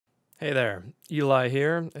Hey there, Eli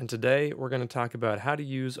here, and today we're going to talk about how to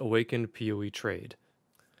use Awakened POE Trade.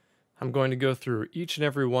 I'm going to go through each and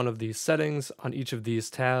every one of these settings on each of these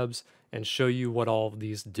tabs and show you what all of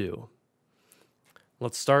these do.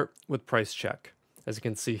 Let's start with price check. As you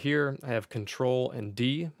can see here, I have Control and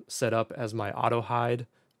D set up as my auto hide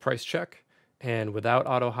price check, and without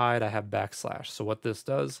auto hide I have backslash. So what this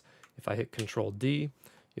does, if I hit Control D,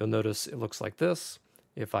 you'll notice it looks like this.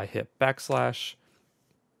 If I hit backslash,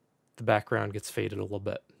 the background gets faded a little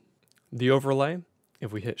bit. The overlay,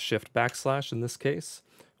 if we hit shift backslash in this case,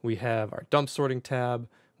 we have our dump sorting tab,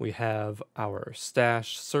 we have our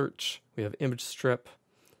stash search, we have image strip.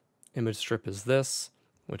 Image strip is this,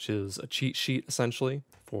 which is a cheat sheet essentially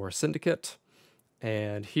for Syndicate.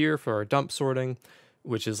 And here for our dump sorting,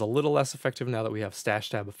 which is a little less effective now that we have stash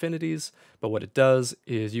tab affinities, but what it does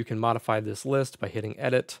is you can modify this list by hitting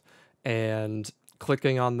edit, and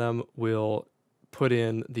clicking on them will put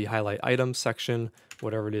in the highlight items section,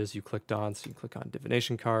 whatever it is you clicked on. So you click on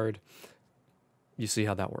divination card. You see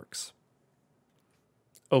how that works.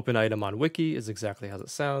 Open item on wiki is exactly as it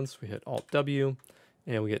sounds. We hit Alt W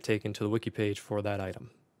and we get taken to the wiki page for that item.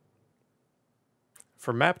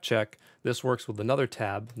 For map check, this works with another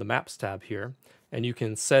tab, the maps tab here, and you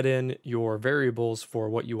can set in your variables for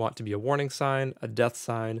what you want to be a warning sign, a death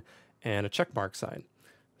sign, and a checkmark sign.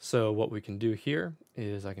 So what we can do here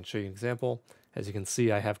is I can show you an example. As you can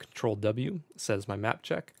see, I have Control W, says my map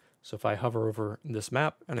check. So if I hover over this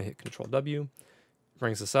map and I hit Control W, it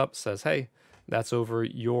brings this up, says, hey, that's over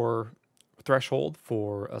your threshold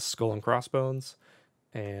for a skull and crossbones.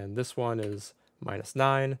 And this one is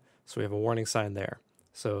 -9, so we have a warning sign there.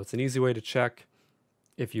 So it's an easy way to check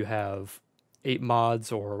if you have 8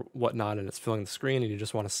 mods or whatnot and it's filling the screen and you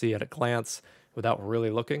just want to see at a glance without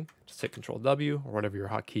really looking. Just hit Control W or whatever your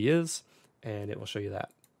hotkey is, and it will show you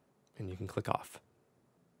that. And you can click off.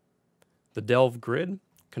 The Delve grid,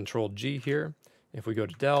 Control G here. If we go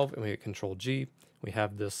to Delve and we hit Control G, we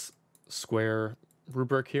have this square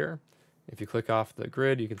rubric here. If you click off the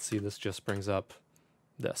grid, you can see this just brings up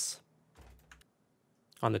this.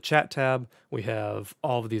 On the chat tab, we have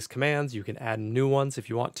all of these commands. You can add new ones if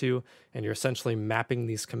you want to, and you're essentially mapping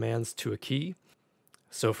these commands to a key.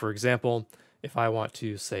 So for example, if I want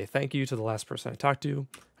to say thank you to the last person I talked to,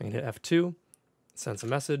 I can hit F2, sends a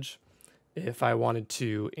message. If I wanted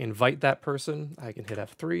to invite that person, I can hit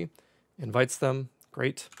F3, invites them,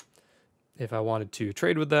 great. If I wanted to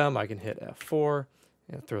trade with them, I can hit F4,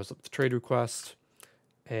 and it throws up the trade request.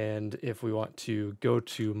 And if we want to go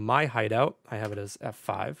to my hideout, I have it as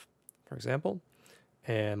F5, for example.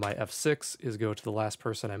 And my F6 is go to the last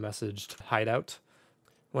person I messaged hideout.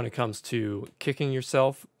 When it comes to kicking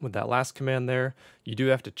yourself with that last command there, you do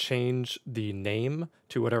have to change the name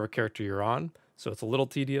to whatever character you're on. So it's a little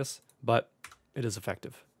tedious, but it is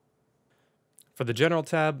effective. For the general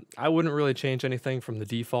tab, I wouldn't really change anything from the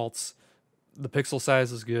defaults. The pixel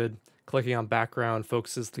size is good. Clicking on background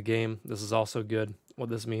focuses the game. This is also good. What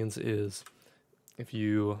this means is if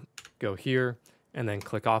you go here and then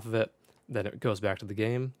click off of it, then it goes back to the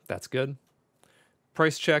game. That's good.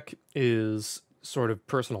 Price check is sort of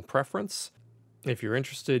personal preference. If you're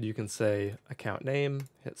interested, you can say account name,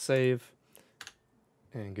 hit save,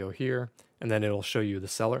 and go here, and then it'll show you the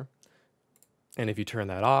seller. And if you turn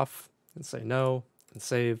that off and say no and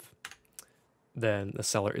save, then the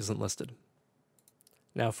seller isn't listed.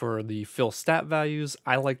 Now for the fill stat values,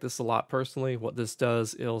 I like this a lot personally. What this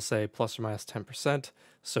does, it'll say plus or minus 10%.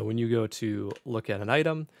 So when you go to look at an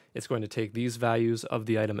item, it's going to take these values of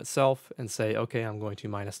the item itself and say, okay, I'm going to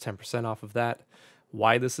minus 10% off of that.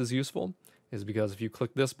 Why this is useful is because if you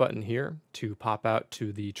click this button here to pop out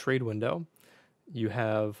to the trade window, you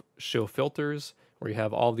have show filters where you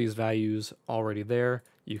have all these values already there.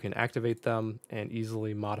 You can activate them and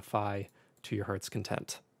easily modify to your heart's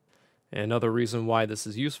content. And another reason why this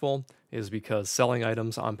is useful is because selling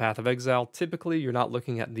items on Path of Exile, typically you're not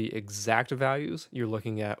looking at the exact values, you're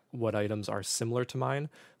looking at what items are similar to mine.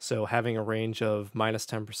 So having a range of minus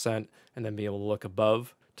 10% and then being able to look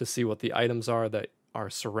above to see what the items are that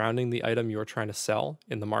are surrounding the item you're trying to sell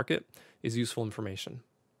in the market is useful information.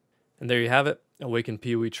 And there you have it, Awakened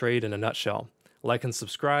POE Trade in a nutshell. Like and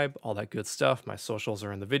subscribe, all that good stuff. My socials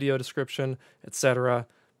are in the video description, etc.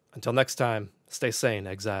 Until next time, stay sane,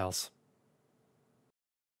 exiles.